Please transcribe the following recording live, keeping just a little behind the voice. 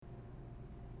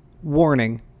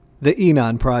Warning. The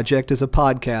Enon Project is a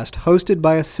podcast hosted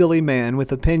by a silly man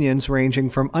with opinions ranging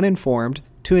from uninformed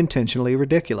to intentionally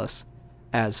ridiculous.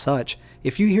 As such,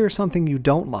 if you hear something you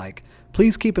don't like,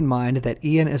 please keep in mind that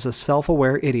Ian is a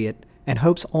self-aware idiot and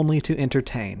hopes only to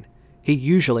entertain. He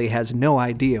usually has no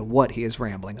idea what he is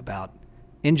rambling about.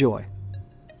 Enjoy.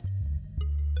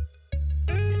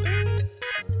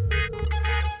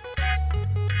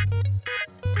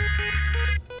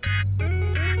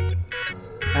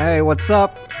 Hey, what's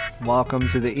up? Welcome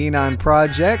to the Enon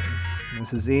Project.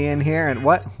 This is Ian here, and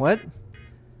what's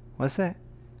that?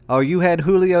 Oh, you had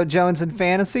Julio Jones in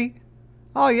fantasy?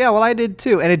 Oh yeah, well I did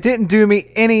too, and it didn't do me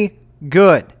any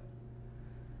good.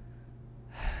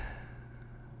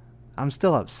 I'm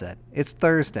still upset. It's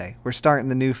Thursday. We're starting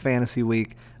the new fantasy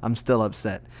week. I'm still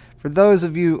upset. For those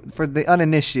of you, for the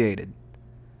uninitiated,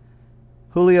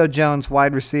 Julio Jones,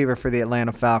 wide receiver for the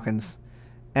Atlanta Falcons,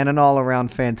 and an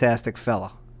all-around fantastic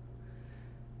fella.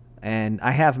 And I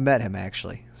have met him,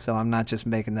 actually, so I'm not just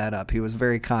making that up. He was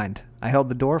very kind. I held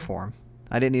the door for him.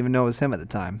 I didn't even know it was him at the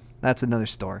time. That's another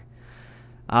story.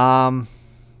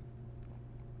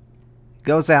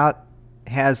 Goes out,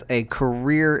 has a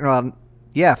career,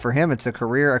 for him it's a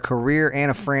career and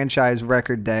a franchise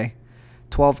record day.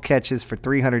 12 catches for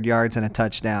 300 yards and a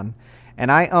touchdown.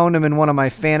 And I owned him in one of my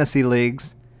fantasy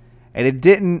leagues, and it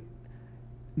didn't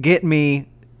get me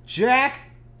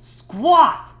jack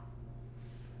squat.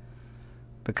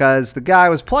 Because the guy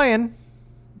was playing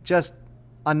just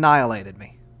annihilated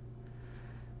me.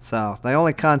 So the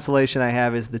only consolation I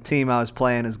have is the team I was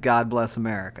playing is God Bless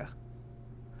America.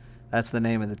 That's the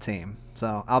name of the team.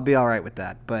 So I'll be all right with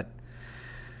that. But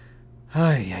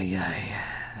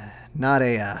not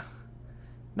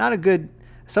a good.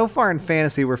 So far in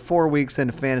fantasy, we're 4 weeks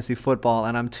into fantasy football,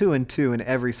 and I'm 2-2 in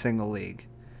every single league.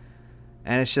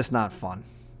 And it's just not fun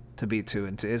to be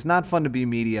 2-2. It's not fun to be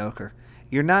mediocre.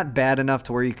 You're not bad enough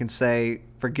to where you can say,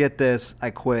 forget this,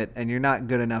 I quit, and you're not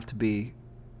good enough to be,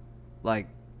 to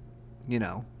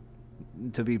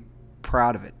be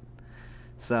proud of it.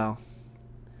 So,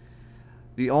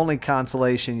 the only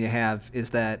consolation you have is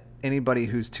that anybody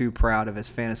who's too proud of his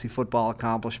fantasy football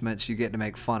accomplishments, you get to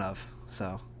make fun of.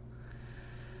 So,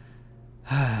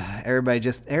 everybody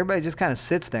just kind of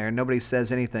sits there and nobody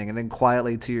says anything, and then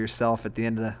quietly to yourself at the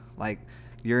end of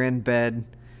you're in bed,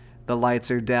 the lights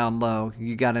are down low,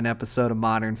 you got an episode of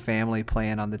Modern Family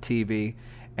playing on the TV,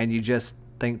 and you just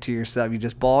think to yourself, you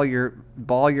just ball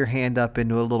your hand up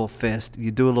into a little fist,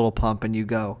 you do a little pump, and you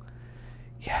go,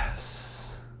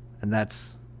 yes. And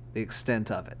that's the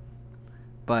extent of it.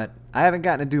 But I haven't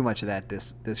gotten to do much of that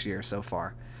this year so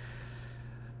far.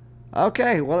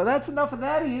 Okay, well that's enough of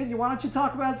that, Ian. Why don't you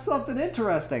talk about something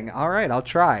interesting? All right, I'll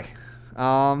try.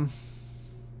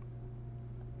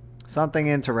 Something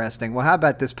interesting. Well, how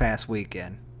about this past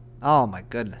weekend? Oh, my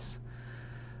goodness.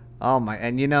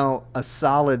 And a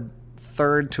solid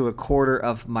third to a quarter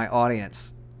of my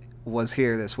audience was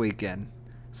here this weekend.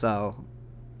 So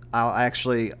I'll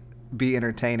actually be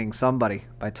entertaining somebody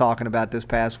by talking about this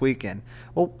past weekend.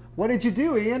 Well, what did you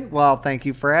do, Ian? Well, thank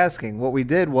you for asking. What we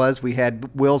did was we had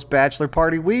Will's bachelor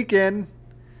party weekend.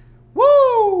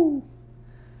 Woo!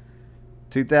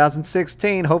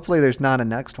 2016. Hopefully there's not a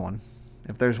next one.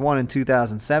 If there's one in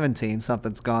 2017,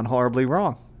 something's gone horribly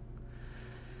wrong.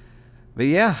 But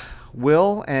yeah,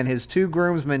 Will and his two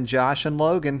groomsmen, Josh and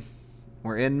Logan,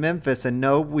 were in Memphis. And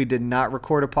no, we did not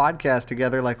record a podcast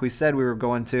together like we said we were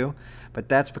going to. But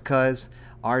that's because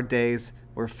our days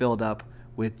were filled up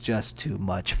with just too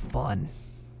much fun.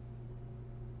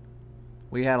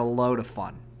 We had a load of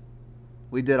fun.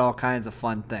 We did all kinds of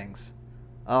fun things.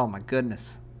 Oh my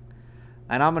goodness.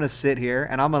 And I'm going to sit here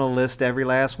and I'm going to list every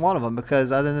last one of them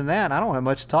because other than that, I don't have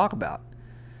much to talk about.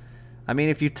 I mean,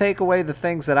 if you take away the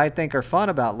things that I think are fun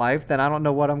about life, then I don't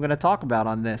know what I'm going to talk about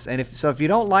on this. And if you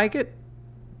don't like it,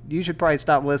 you should probably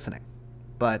stop listening.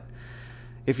 But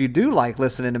if you do like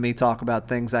listening to me talk about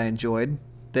things I enjoyed,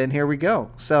 then here we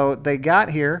go. So they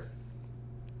got here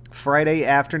Friday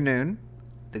afternoon.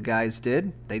 The guys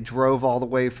did. They drove all the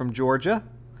way from Georgia.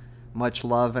 Much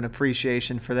love and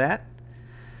appreciation for that.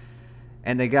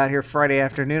 And they got here Friday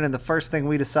afternoon, and the first thing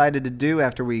we decided to do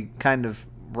after we kind of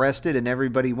rested and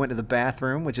everybody went to the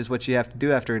bathroom, which is what you have to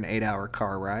do after an 8-hour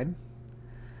car ride,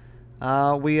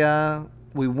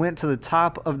 we went to the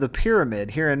top of the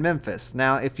pyramid here in Memphis.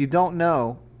 Now, if you don't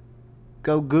know,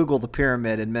 go Google the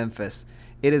pyramid in Memphis.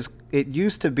 It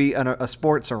used to be a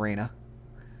sports arena.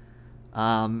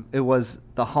 It was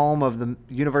the home of the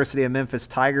University of Memphis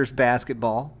Tigers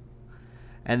basketball,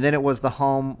 and then it was the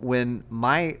home when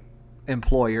my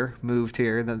employer moved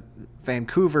here. The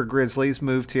Vancouver Grizzlies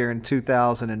moved here in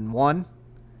 2001.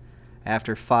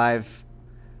 after 5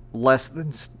 less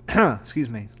than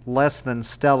less than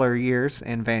stellar years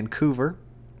in Vancouver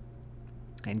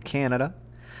in Canada.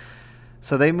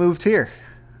 So they moved here,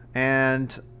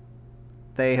 and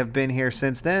they have been here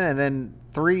since then. And then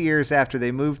 3 years after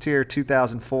they moved here,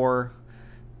 2004,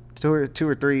 2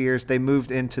 or 3 years, they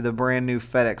moved into the brand new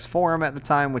FedEx Forum at the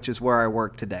time, which is where I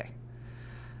work today.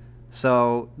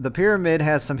 So the Pyramid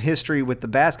has some history with the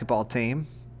basketball team.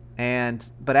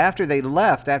 But after they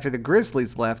left, after the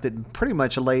Grizzlies left, it pretty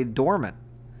much lay dormant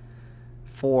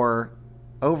for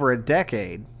over a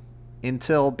decade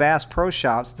until Bass Pro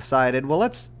Shops decided, well,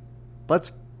 let's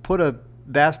put a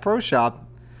Bass Pro Shop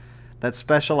that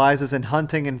specializes in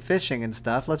hunting and fishing and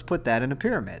stuff. Let's put that in a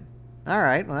Pyramid. All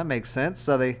right, well, that makes sense.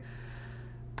 So they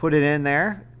put it in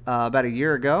there about a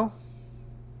year ago,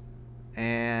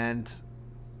 and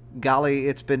golly,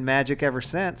 it's been magic ever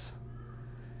since.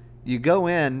 You go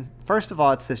in, first of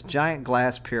all, it's this giant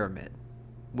glass pyramid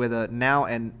with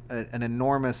an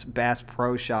enormous Bass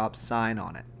Pro Shop sign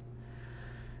on it.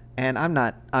 And I'm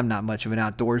not much of an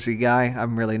outdoorsy guy.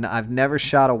 I'm really not. I've never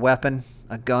shot a weapon,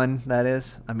 a gun, that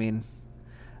is. I mean,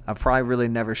 I've probably really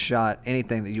never shot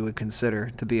anything that you would consider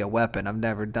to be a weapon. I've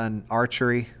never done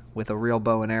archery with a real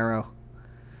bow and arrow.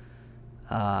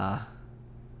 I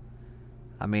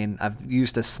mean, I've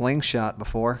used a slingshot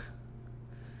before.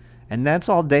 And that's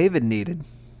all David needed,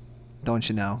 don't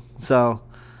you know? So,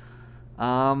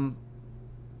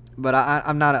 but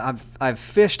I'm not. I've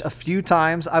fished a few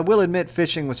times. I will admit,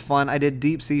 fishing was fun. I did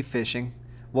deep sea fishing.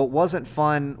 What wasn't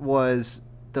fun was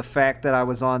the fact that I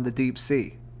was on the deep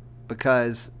sea,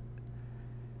 because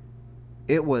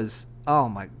it was, oh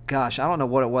my gosh, I don't know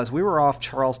what it was. We were off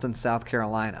Charleston, South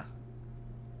Carolina,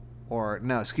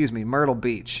 Myrtle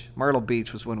Beach. Myrtle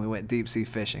Beach was when we went deep sea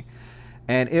fishing.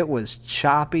 And it was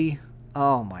choppy.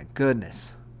 Oh my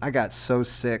goodness. I got so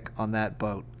sick on that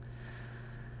boat.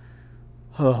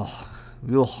 Oh,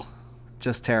 ugh,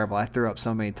 just terrible. I threw up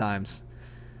so many times.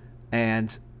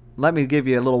 And let me give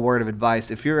you a little word of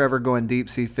advice. If you're ever going deep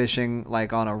sea fishing,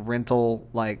 like on a rental,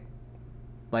 like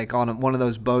on one of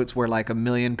those boats where like 1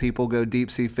 million people go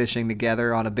deep sea fishing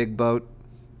together on a big boat,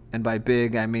 and by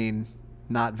big, I mean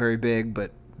not very big,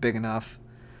 but big enough,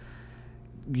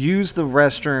 use the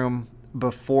restroom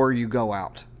before you go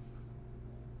out.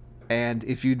 And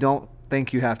if you don't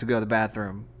think you have to go to the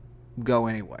bathroom, go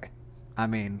anyway. I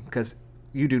mean, because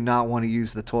you do not want to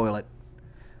use the toilet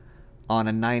on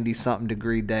a 90-something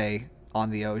degree day on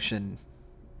the ocean,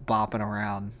 bopping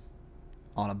around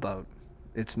on a boat.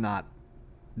 It's not,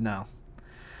 no.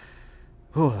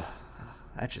 Whew.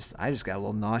 I just got a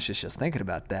little nauseous just thinking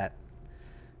about that.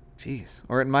 Jeez.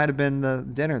 Or it might have been the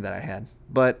dinner that I had.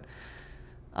 But,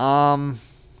 so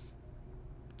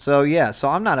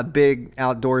I'm not a big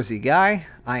outdoorsy guy.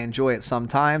 I enjoy it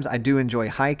sometimes. I do enjoy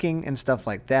hiking and stuff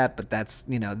like that, but that's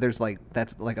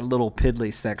that's like a little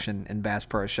piddly section in Bass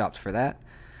Pro Shops for that.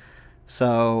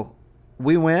 So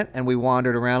we went and we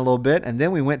wandered around a little bit, and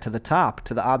then we went to the top,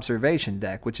 to the observation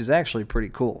deck, which is actually pretty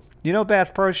cool. You know, Bass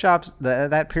Pro Shops,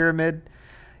 that pyramid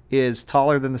is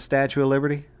taller than the Statue of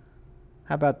Liberty.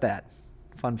 How about that?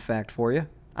 Fun fact for you.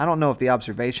 I don't know if the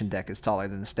observation deck is taller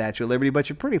than the Statue of Liberty, but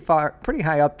you're pretty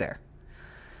high up there.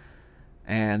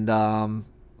 And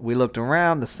we looked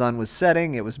around. The sun was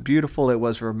setting. It was beautiful. It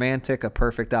was romantic. A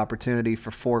perfect opportunity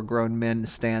for 4 grown men to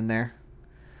stand there.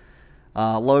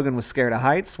 Logan was scared of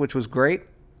heights, which was great.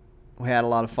 We had a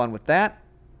lot of fun with that.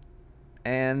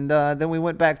 And then we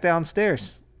went back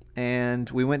downstairs. And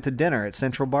we went to dinner at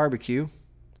Central Barbecue,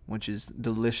 which is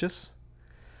delicious.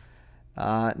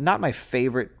 Not my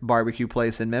favorite barbecue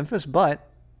place in Memphis, but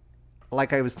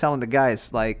like I was telling the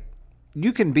guys, like,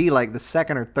 you can be like the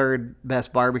second or third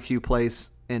best barbecue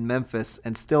place in Memphis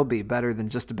and still be better than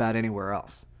just about anywhere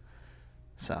else.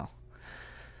 So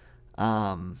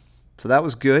that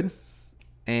was good.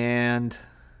 And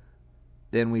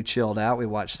then we chilled out. We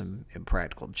watched some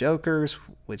Impractical Jokers,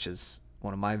 which is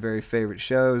one of my very favorite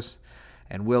shows,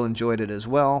 and Will enjoyed it as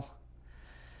well.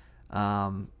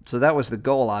 So that was the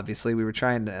goal, obviously. We were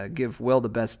trying to give Will the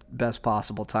best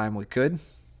possible time we could.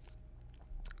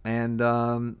 And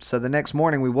so the next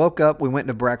morning we woke up, we went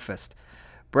to breakfast.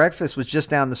 Breakfast was just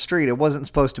down the street. It wasn't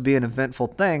supposed to be an eventful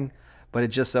thing, but it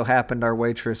just so happened our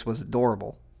waitress was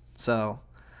adorable. So,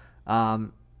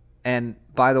 and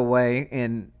by the way,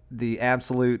 in the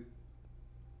absolute,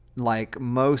 like,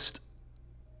 most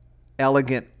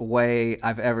elegant way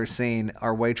I've ever seen,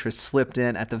 our waitress slipped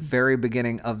in at the very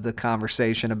beginning of the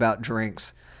conversation about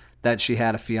drinks that she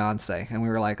had a fiance. And we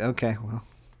were like, okay, well.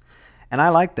 And I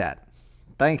like that.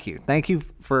 Thank you. Thank you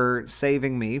for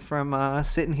saving me from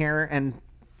sitting here and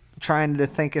trying to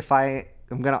think if I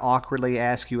I'm gonna awkwardly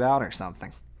ask you out or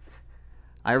something.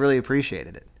 I really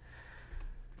appreciated it.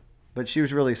 But she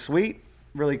was really sweet,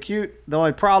 really cute. The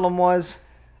only problem was,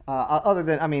 other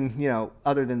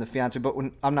than the fiance, but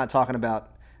I'm not talking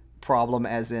about problem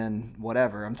as in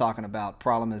whatever. I'm talking about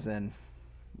problem as in,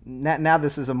 now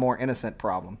this is a more innocent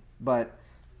problem. But,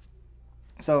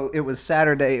 so it was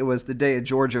Saturday. It was the day of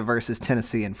Georgia versus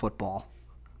Tennessee in football.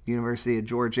 University of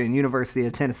Georgia and University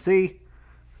of Tennessee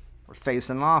were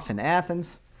facing off in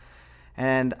Athens.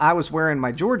 And I was wearing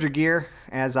my Georgia gear,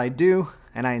 as I do,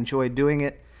 and I enjoyed doing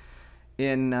it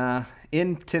in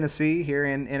Tennessee, here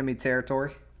in enemy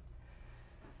territory.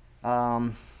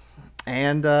 And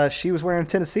she was wearing a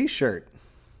Tennessee shirt,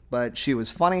 but she was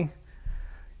funny.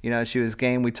 She was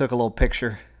game. We took a little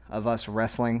picture of us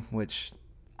wrestling, which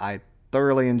I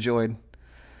thoroughly enjoyed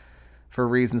for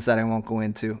reasons that I won't go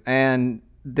into. And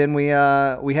then we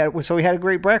had a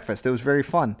great breakfast. It was very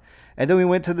fun. And then we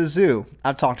went to the zoo.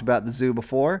 I've talked about the zoo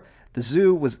before. The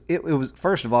zoo was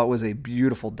first of all, it was a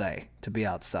beautiful day to be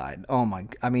outside.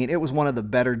 It was one of the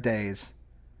better days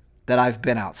that I've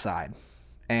been outside.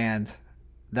 And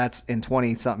that's in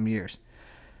 20 something years.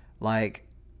 Like,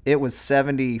 it was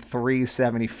 73,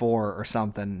 74 or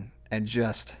something, and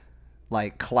just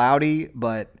like cloudy,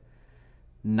 but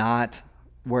not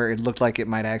where it looked like it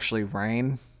might actually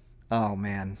rain. Oh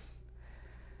man.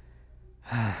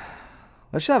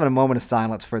 Let's just have a moment of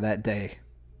silence for that day.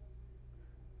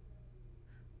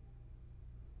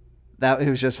 It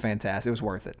was just fantastic. It was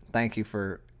worth it. Thank you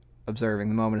for observing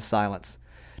the moment of silence.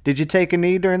 Did you take a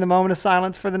knee during the moment of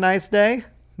silence for the nice day?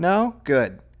 No?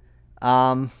 Good.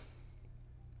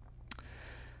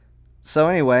 So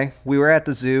anyway, we were at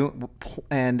the zoo,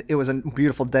 and it was a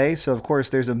beautiful day, so of course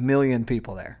there's 1 million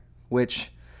people there,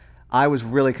 which I was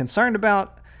really concerned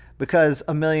about, because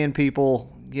 1 million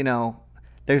people,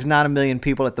 there's not 1 million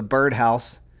people at the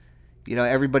birdhouse.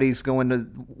 Everybody's going to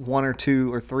 1 or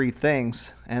 2 or 3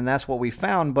 things, and that's what we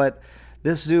found. But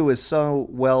this zoo is so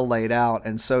well laid out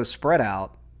and so spread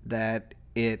out that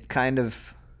it kind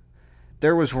of,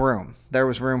 there was room. There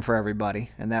was room for everybody,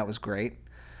 and that was great.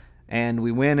 And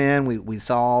we went in, we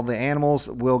saw all the animals.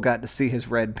 Will got to see his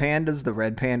red pandas. The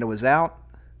red panda was out.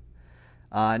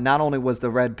 Not only was the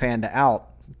red panda out,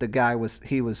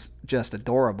 he was just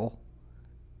adorable.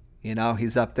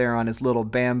 He's up there on his little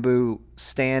bamboo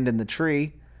stand in the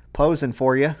tree, posing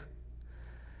for you.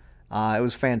 It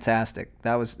was fantastic.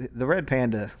 That was the red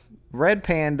panda. Red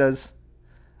pandas,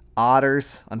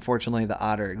 otters. Unfortunately, the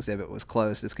otter exhibit was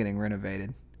closed. It's getting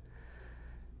renovated.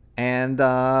 And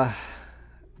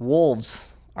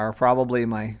wolves are probably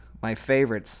my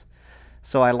favorites.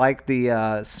 So I like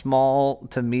the small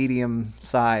to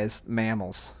medium-sized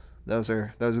mammals. Those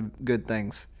are good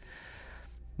things.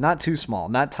 Not too small,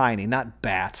 not tiny, not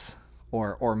bats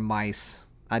or mice.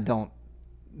 I don't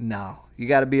know. You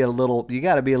got to be a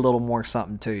little more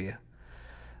something to you.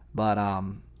 But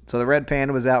so the red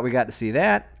panda was out. We got to see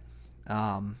that.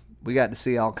 We got to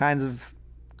see all kinds of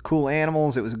cool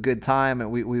animals. It was a good time.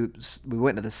 And we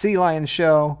went to the sea lion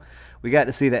show. We got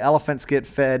to see the elephants get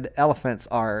fed. Elephants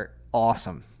are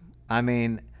awesome. I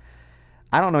mean,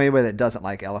 I don't know anybody that doesn't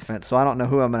like elephants, so I don't know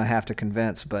who I'm going to have to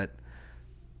convince, but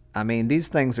I mean, these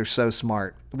things are so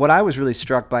smart. What I was really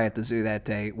struck by at the zoo that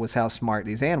day was how smart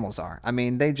these animals are. I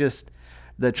mean,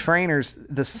 the trainers,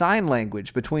 the sign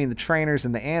language between the trainers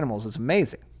and the animals is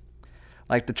amazing.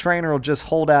 Like, the trainer will just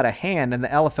hold out a hand and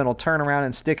the elephant will turn around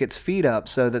and stick its feet up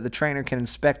so that the trainer can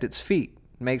inspect its feet,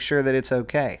 make sure that it's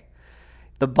okay.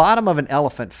 The bottom of an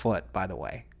elephant foot, by the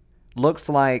way, looks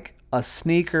like a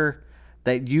sneaker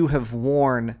that you have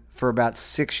worn for about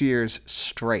 6 years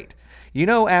straight.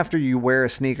 After you wear a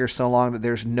sneaker so long that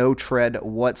there's no tread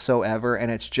whatsoever and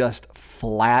it's just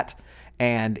flat,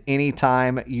 and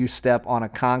anytime you step on a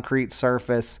concrete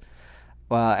surface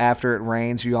after it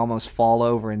rains, you almost fall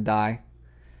over and die.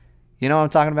 You know what I'm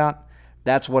talking about?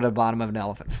 That's what a bottom of an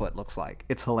elephant foot looks like.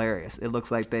 It's hilarious. It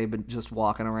looks like they've been just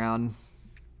walking around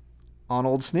on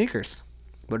old sneakers,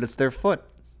 but it's their foot.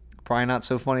 Probably not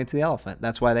so funny to the elephant.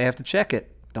 That's why they have to check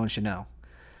it, don't you know?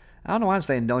 I don't know why I'm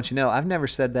saying don't you know. I've never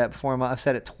said that before. I've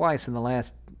said it twice in the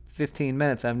last 15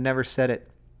 minutes. I've never said it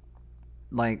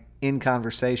like in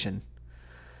conversation.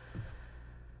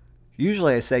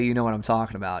 Usually I say you know what I'm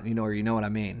talking about, or you know what I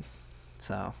mean.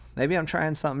 So maybe I'm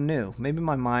trying something new. Maybe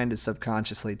my mind is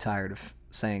subconsciously tired of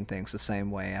saying things the same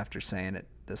way after saying it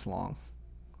this long.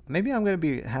 Maybe I'm going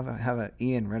to have an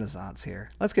Ian renaissance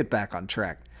here. Let's get back on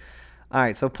track. All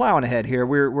right, so plowing ahead here.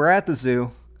 We're at the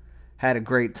zoo. Had a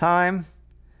great time.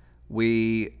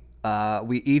 We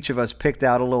each of us picked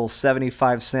out a little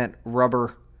 75-cent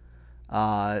rubber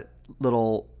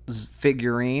little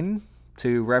figurine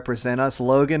to represent us.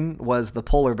 Logan was the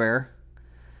polar bear.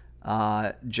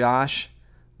 Josh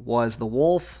was the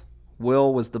wolf.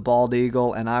 Will was the bald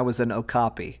eagle, and I was an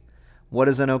okapi. What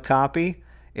is an okapi?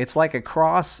 It's like a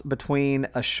cross between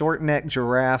a short-necked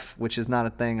giraffe, which is not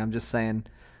a thing, I'm just saying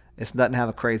it doesn't have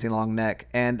a crazy long neck,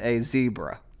 and a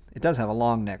zebra. It does have a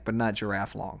long neck, but not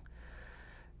giraffe long.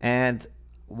 And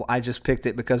I just picked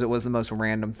it because it was the most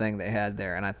random thing they had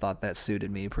there, and I thought that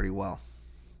suited me pretty well.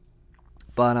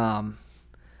 But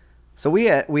so we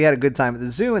had a good time at the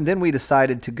zoo, and then we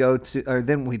decided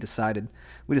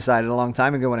we decided a long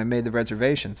time ago when I made the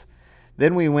reservations.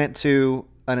 Then we went to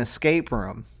an escape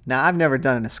room. Now, I've never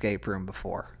done an escape room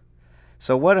before.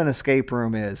 So what an escape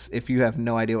room is, if you have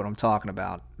no idea what I'm talking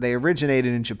about, they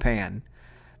originated in Japan.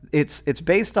 It's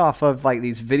based off of like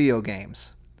these video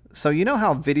games. So you know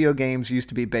how video games used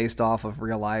to be based off of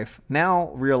real life?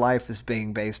 Now real life is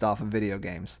being based off of video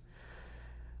games.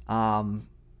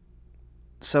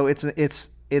 So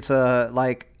it's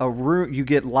like a room. You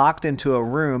get locked into a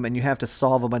room and you have to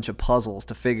solve a bunch of puzzles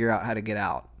to figure out how to get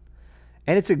out.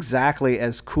 And it's exactly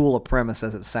as cool a premise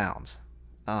as it sounds.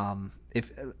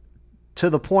 If to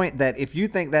the point that if you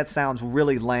think that sounds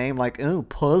really lame, like, oh,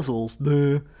 puzzles,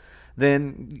 duh,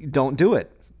 then don't do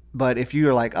it. But if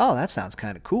you're like, oh, that sounds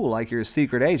kind of cool, like you're a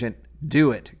secret agent,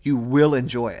 do it. You will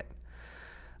enjoy it.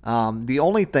 The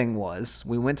only thing was,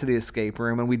 we went to the escape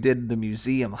room and we did the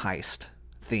museum heist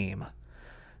theme.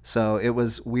 So it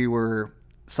was,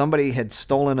 somebody had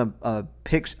stolen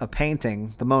a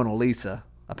painting, the Mona Lisa,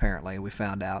 apparently, we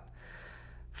found out,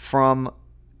 from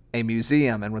a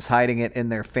museum and was hiding it in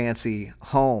their fancy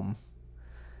home.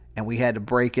 And we had to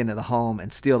break into the home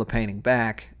and steal the painting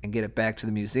back and get it back to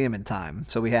the museum in time.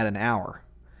 So we had an hour.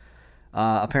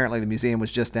 Apparently the museum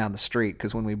was just down the street,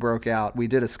 because when we broke out, we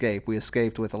did escape. We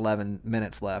escaped with 11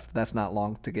 minutes left. That's not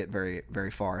long to get very,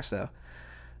 very far. So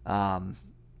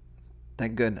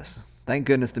thank goodness. Thank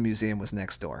goodness the museum was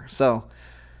next door. So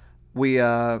we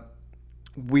enjoyed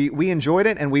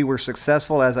it, and we were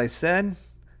successful, as I said.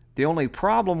 The only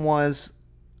problem was,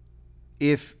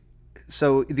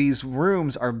 so these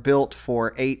rooms are built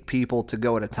for 8 people to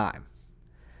go at a time.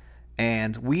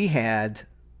 And we had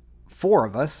 4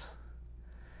 of us.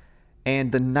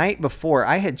 And the night before,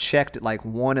 I had checked at like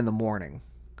 1 a.m.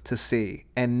 to see,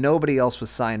 and nobody else was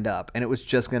signed up. And it was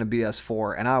just going to be us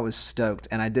 4. And I was stoked.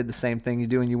 And I did the same thing you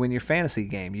do when you win your fantasy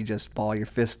game. You just ball your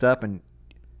fist up and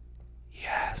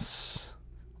yes,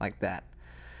 like that.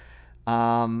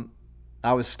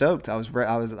 I was stoked. I was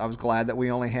glad that we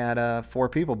only had 4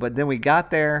 people. But then we got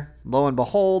there. Lo and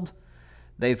behold,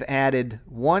 they've added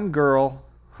one girl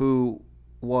who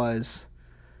was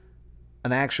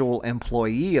an actual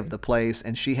employee of the place,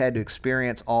 and she had to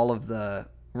experience all of the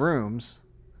rooms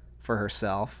for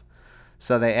herself.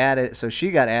 So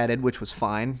she got added, which was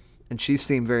fine, and she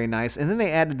seemed very nice. And then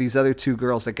they added these other 2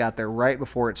 girls that got there right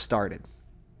before it started.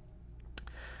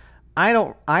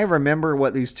 I remember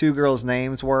what these 2 girls'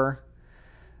 names were,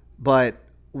 but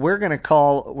we're gonna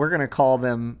call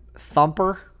them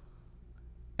Thumper,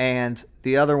 and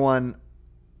the other one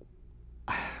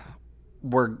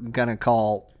we're gonna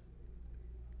call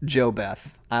Joe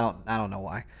Beth. I don't know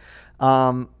why.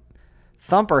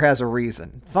 Thumper has a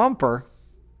reason. Thumper,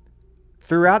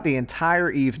 throughout the entire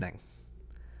evening,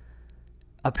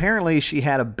 apparently she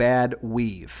had a bad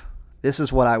weave. This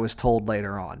is what I was told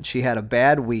later on. She had a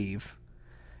bad weave,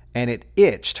 and it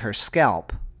itched her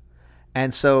scalp.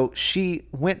 And so she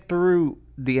went through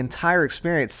the entire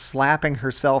experience slapping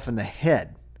herself in the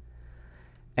head.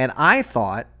 And I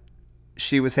thought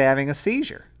she was having a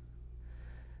seizure.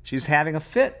 She was having a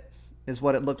fit, is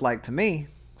what it looked like to me.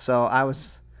 So I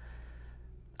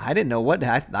didn't know what,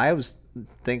 I was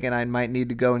thinking I might need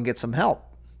to go and get some help.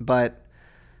 But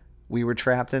we were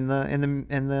trapped in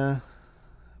the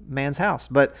man's house.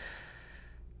 But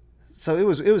so it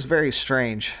was very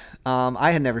strange.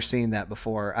 I had never seen that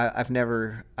before.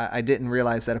 I didn't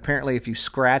realize that apparently if you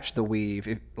scratch the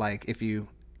weave, if you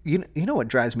know what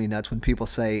drives me nuts when people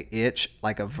say itch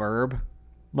like a verb,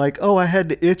 like, oh, I had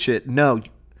to itch it. No,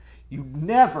 you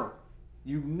never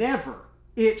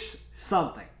itch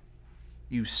something.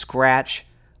 You scratch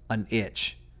an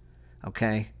itch.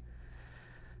 Okay.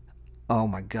 Oh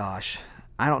my gosh.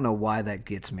 I don't know why that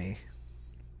gets me,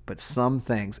 but some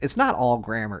things, it's not all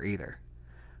grammar either.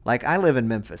 Like, I live in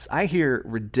Memphis. I hear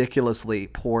ridiculously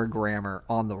poor grammar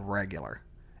on the regular.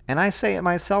 And I say it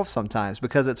myself sometimes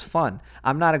because it's fun.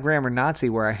 I'm not a grammar Nazi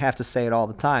where I have to say it all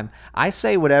the time. I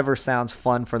say whatever sounds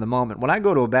fun for the moment. When I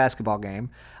go to a basketball game,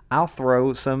 I'll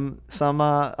throw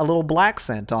a little black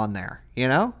scent on there, you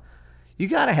know? You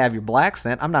got to have your black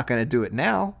scent. I'm not going to do it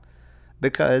now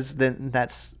because then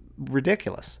that's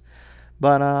ridiculous.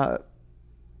 But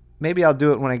maybe I'll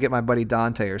do it when I get my buddy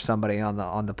Dante or somebody on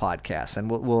the podcast, and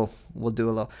we'll do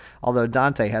a little. Although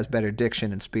Dante has better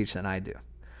diction and speech than I do,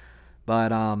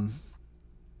 but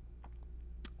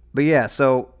yeah.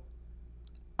 So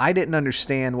I didn't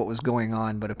understand what was going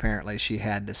on, but apparently she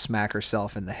had to smack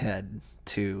herself in the head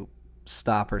to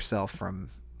stop herself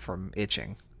from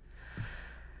itching.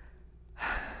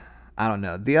 I don't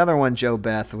know. The other one, Jo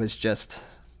Beth, was just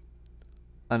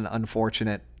an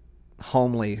unfortunate,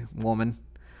 homely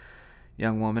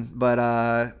young woman.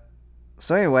 But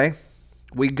so anyway,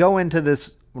 we go into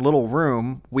this little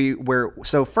room.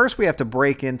 So first we have to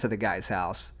break into the guy's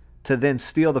house to then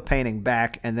steal the painting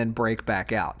back and then break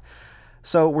back out.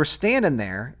 So we're standing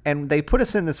there, and they put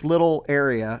us in this little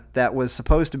area that was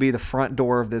supposed to be the front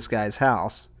door of this guy's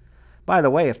house. By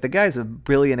the way, if the guy's a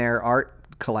billionaire art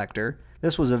collector,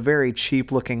 this was a very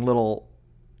cheap-looking little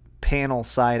panel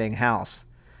siding house.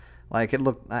 Like, it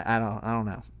looked, I don't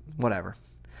know, whatever.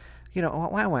 You know,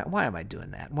 why am I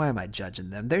doing that? Why am I judging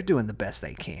them? They're doing the best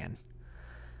they can.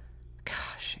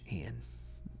 Gosh, Ian,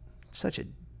 such a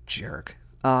jerk.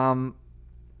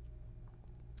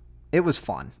 It was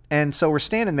fun. And so we're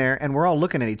standing there, and we're all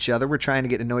looking at each other. We're trying to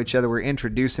get to know each other. We're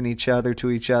introducing each other to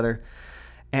each other.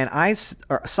 And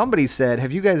somebody said,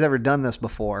 have you guys ever done this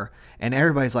before? And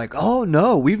everybody's like, oh,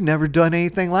 no, we've never done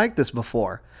anything like this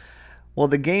before. Well,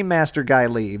 the game master guy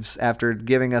leaves after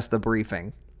giving us the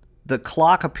briefing. The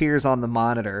clock appears on the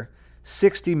monitor,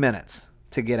 60 minutes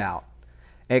to get out.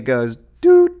 It goes,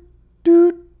 doot,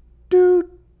 doot, doot,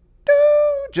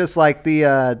 doot, just like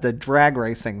the drag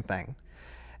racing thing.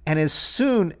 And as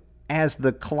soon as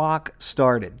the clock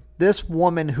started, this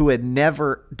woman who had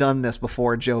never done this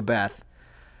before, Jo Beth,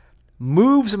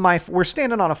 moves we're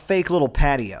standing on a fake little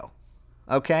patio,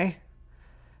 okay?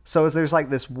 So there's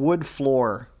like this wood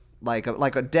floor, like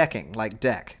a decking, like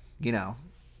deck, you know.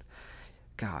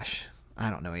 Gosh,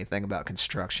 I don't know anything about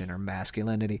construction or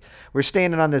masculinity. We're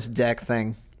standing on this deck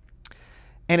thing.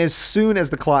 And as soon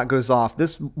as the clock goes off,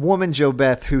 this woman, Jo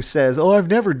Beth, who says, oh, I've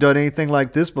never done anything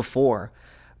like this before,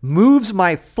 moves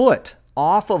my foot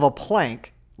off of a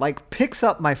plank, like picks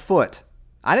up my foot.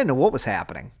 I didn't know what was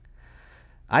happening.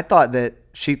 I thought that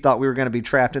she thought we were going to be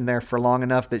trapped in there for long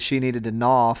enough that she needed to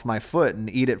gnaw off my foot and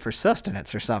eat it for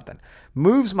sustenance or something.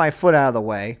 Moves my foot out of the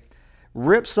way,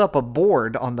 rips up a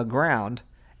board on the ground,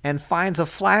 and finds a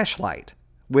flashlight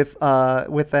with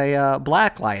a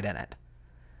black light in it.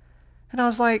 And I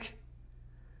was like,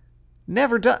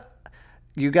 never done.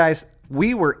 You guys,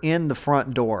 we were in the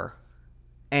front door,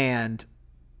 and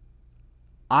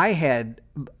I had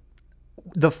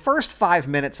the first 5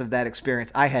 minutes of that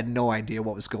experience, I had no idea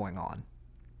what was going on.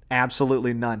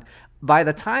 Absolutely none. By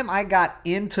the time I got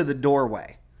into the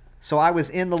doorway, so I was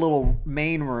in the little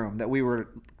main room that we were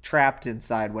trapped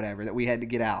inside, whatever, that we had to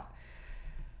get out.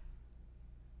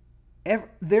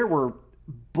 There were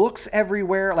books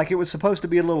everywhere. Like, it was supposed to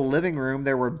be a little living room.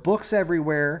 There were books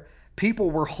everywhere.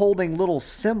 People were holding little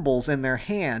symbols in their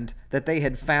hand that they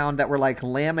had found that were like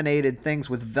laminated things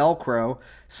with Velcro.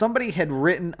 Somebody had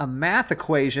written a math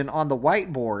equation on the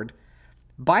whiteboard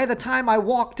by the time I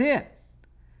walked in.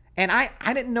 And I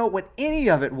didn't know what any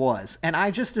of it was. And I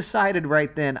just decided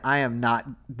right then,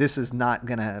 this is not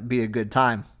going to be a good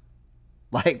time.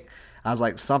 Like, I was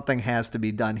like, something has to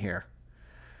be done here.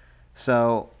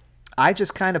 So I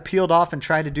just kind of peeled off and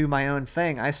tried to do my own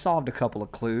thing. I solved a couple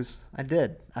of clues. I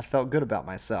did. I felt good about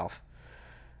myself.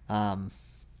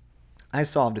 I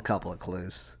solved a couple of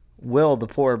clues. Will,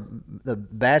 the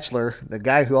bachelor, the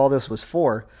guy who all this was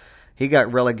for, he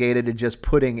got relegated to just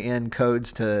putting in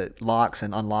codes to locks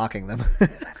and unlocking them.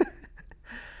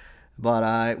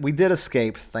 But we did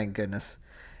escape, thank goodness.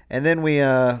 And then we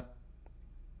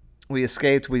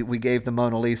escaped. We gave the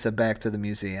Mona Lisa back to the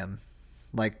museum,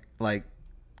 like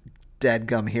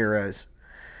dadgum heroes.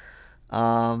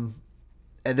 And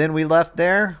then we left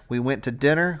there. We went to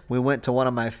dinner. We went to one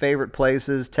of my favorite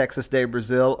places, Texas de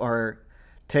Brazil, or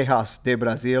Tejas de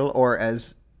Brazil, or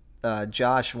as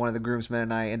Josh, one of the groomsmen,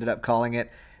 and I ended up calling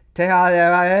it Tejas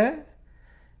de Brazil.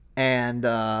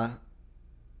 And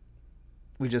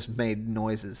we just made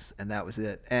noises, and that was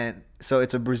it. And so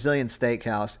it's a Brazilian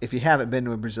steakhouse. If you haven't been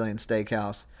to a Brazilian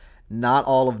steakhouse, not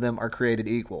all of them are created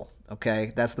equal,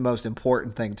 okay? That's the most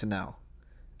important thing to know,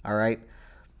 all right?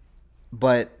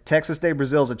 But Texas de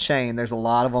Brazil is a chain. There's a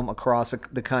lot of them across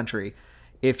the country.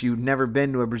 If you've never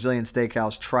been to a Brazilian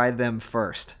steakhouse, try them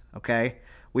first, okay?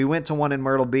 We went to one in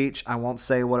Myrtle Beach. I won't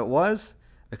say what it was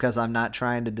because I'm not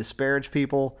trying to disparage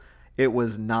people. It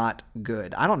was not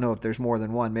good. I don't know if there's more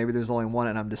than one. Maybe there's only one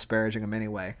and I'm disparaging them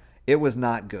anyway. It was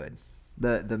not good.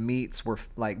 The meats were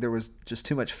like, there was just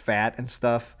too much fat and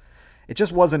stuff. It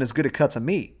just wasn't as good a cuts of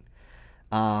meat.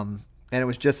 And it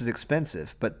was just as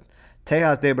expensive. But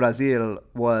Tejas de Brazil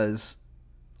was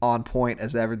on point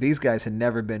as ever. These guys had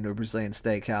never been to a Brazilian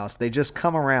steakhouse. They just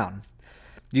come around.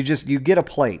 You get a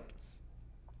plate.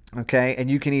 Okay,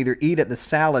 and you can either eat at the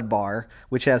salad bar,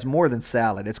 which has more than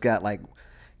salad. It's got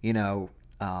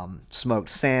smoked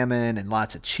salmon and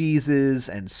lots of cheeses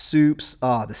and soups.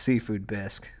 Oh, the seafood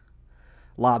bisque.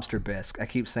 Lobster bisque. I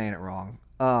keep saying it wrong.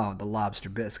 Oh, the lobster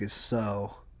bisque is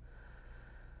so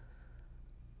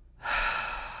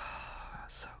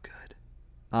good.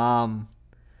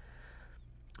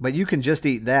 But you can just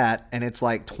eat that, and it's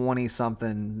like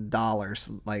 $20-something,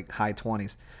 like high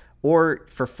 20s. Or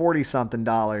for $40-something,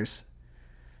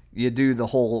 you do the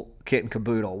whole kit and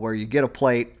caboodle, where you get a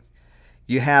plate,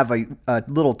 you have a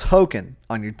little token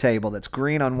on your table that's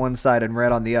green on one side and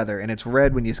red on the other, and it's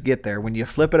red when you get there. When you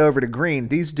flip it over to green,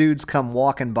 these dudes come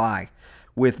walking by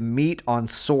with meat on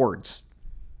swords,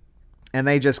 and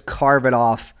they just carve it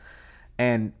off,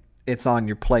 and it's on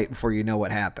your plate before you know what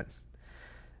happened.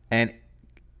 And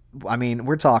I mean,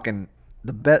 we're talking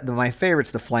my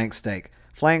favorite's the flank steak.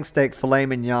 Flank steak, filet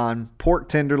mignon, pork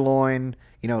tenderloin,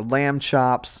 lamb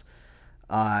chops,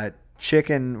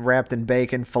 chicken wrapped in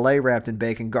bacon, filet wrapped in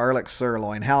bacon, garlic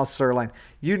sirloin, house sirloin,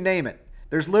 you name it.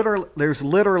 There's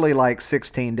literally like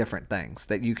 16 different things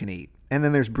that you can eat. And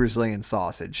then there's Brazilian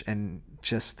sausage, and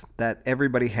just that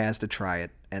everybody has to try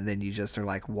it. And then you just are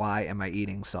like, why am I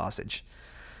eating sausage?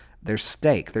 There's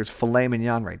steak. There's filet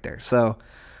mignon right there. So,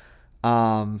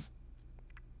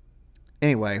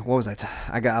 anyway, what was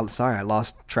I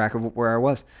lost track of where I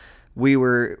was. We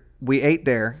ate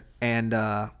there, and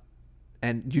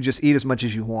you just eat as much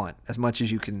as you want, as much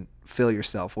as you can fill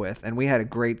yourself with. And we had a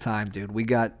great time, dude. We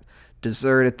got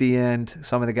dessert at the end.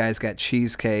 Some of the guys got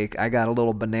cheesecake. I got a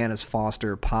little bananas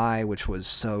Foster pie, which was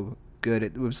so good.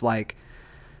 It was like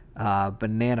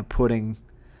banana pudding,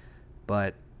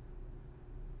 but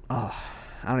I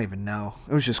don't even know.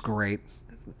 It was just great.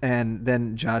 And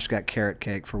then Josh got carrot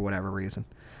cake for whatever reason.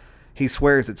 He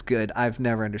swears it's good. I've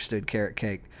never understood carrot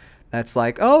cake. That's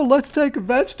like, oh, let's take a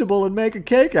vegetable and make a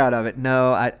cake out of it.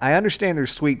 No, I understand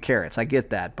there's sweet carrots. I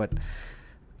get that, but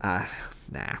nah,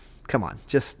 come on.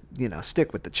 Just,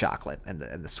 stick with the chocolate and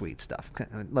the sweet stuff.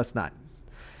 Let's not.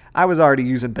 I was already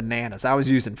using bananas. I was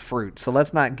using fruit. So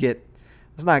let's not get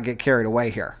carried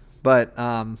away here. But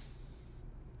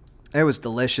it was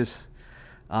delicious,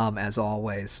 as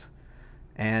always.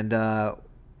 And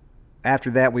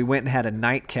after that, we went and had a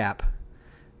nightcap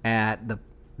at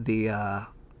the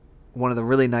one of the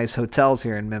really nice hotels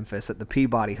here in Memphis, at the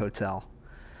Peabody Hotel.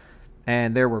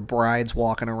 And there were brides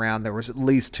walking around. There was at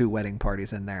least 2 wedding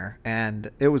parties in there,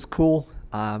 and it was cool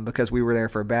because we were there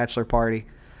for a bachelor party.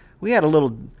 We had a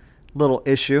little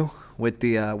issue with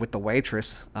the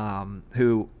waitress,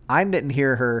 who I didn't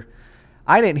hear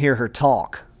her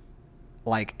talk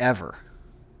like ever.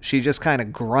 She just kind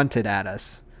of grunted at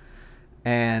us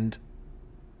and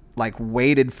like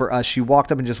waited for us. She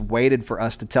walked up and just waited for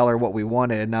us to tell her what we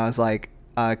wanted. And I was like,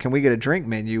 can we get a drink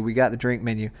menu? We got the drink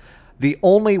menu. The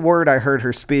only word I heard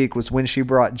her speak was when she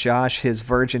brought Josh his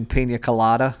virgin pina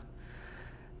colada,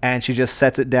 and she just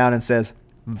sets it down and says,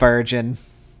 virgin.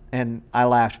 And I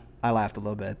laughed a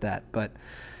little bit at that, but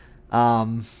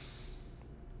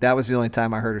that was the only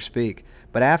time I heard her speak.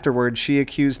 But afterwards, she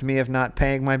accused me of not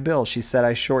paying my bill. She said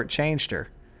I shortchanged her.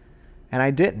 And I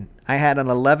didn't. I had an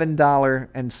 $11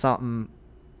 and something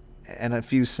and a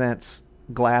few cents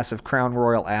glass of Crown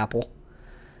Royal apple.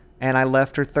 And I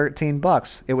left her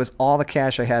 $13. It was all the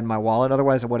cash I had in my wallet.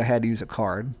 Otherwise, I would have had to use a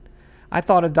card. I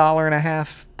thought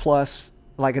 $1.50 plus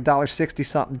like $1.60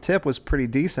 something tip was pretty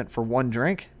decent for one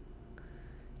drink.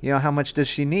 How much does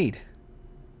she need?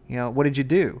 What did you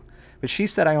do? But she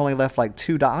said I only left like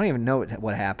 $2. I don't even know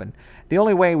what happened. The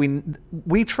only way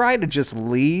we tried to just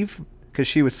leave because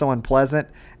she was so unpleasant.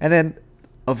 And then,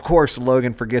 of course,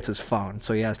 Logan forgets his phone,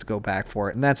 so he has to go back for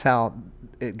it. And that's how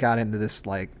it got into this,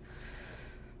 like,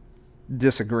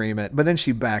 disagreement. But then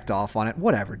she backed off on it.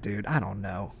 Whatever, dude. I don't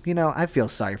know. I feel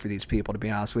sorry for these people, to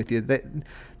be honest with you.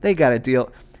 They got to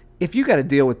deal. If you got to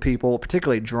deal with people,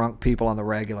 particularly drunk people on the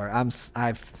regular,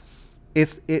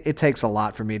 it takes a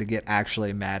lot for me to get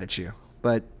actually mad at you.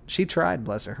 But she tried,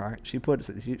 bless her heart. She put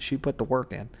the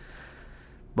work in.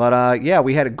 But yeah,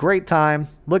 we had a great time.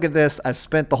 Look at this. I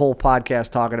spent the whole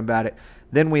podcast talking about it.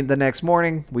 Then the next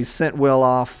morning, we sent Will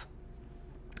off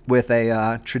with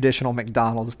a traditional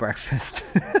McDonald's breakfast.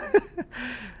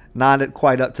 Not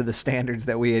quite up to the standards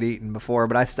that we had eaten before,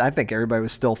 but I think everybody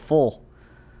was still full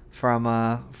from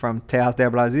Tejas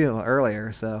de Brazil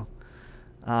earlier. So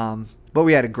But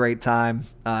we had a great time.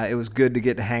 It was good to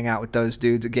get to hang out with those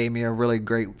dudes. It gave me a really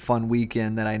great, fun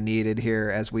weekend that I needed here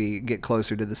as we get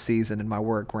closer to the season and my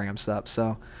work ramps up.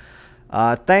 So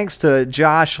thanks to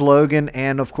Josh, Logan,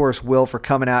 and, of course, Will for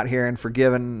coming out here and for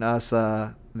giving us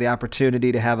the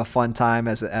opportunity to have a fun time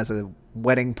as a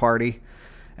wedding party,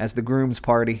 as the groom's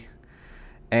party.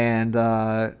 And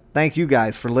thank you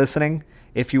guys for listening.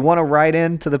 If you want to write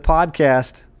into the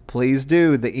podcast, please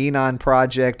do. The Enon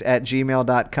Project at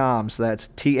gmail.com. So that's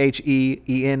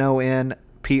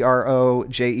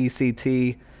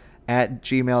THENONPROJECT at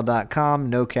gmail.com.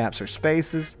 No caps or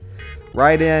spaces.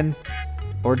 Write in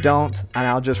or don't, and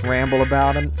I'll just ramble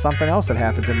about something else that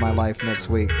happens in my life next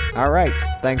week. All right.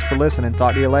 Thanks for listening.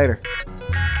 Talk to you later.